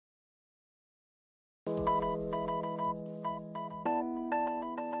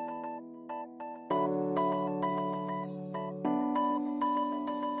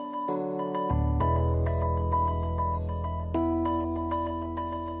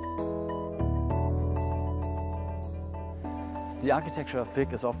The architecture of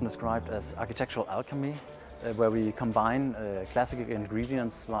BIG is often described as architectural alchemy, where we combine classic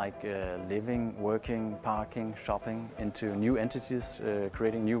ingredients like living, working, parking, shopping into new entities,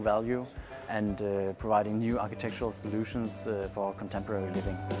 creating new value and providing new architectural solutions for contemporary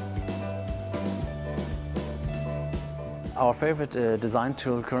living. Our favorite design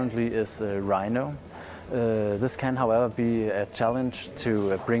tool currently is Rhino. This can, however, be a challenge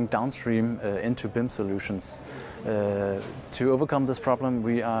to bring downstream into BIM solutions. To overcome this problem,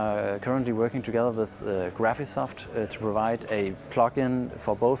 we are currently working together with Graphisoft to provide a plugin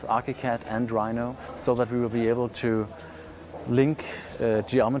for both ARCHICAD and Rhino, so that we will be able to link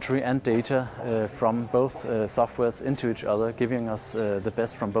geometry and data from both softwares into each other, giving us the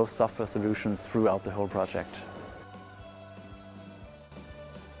best from both software solutions throughout the whole project.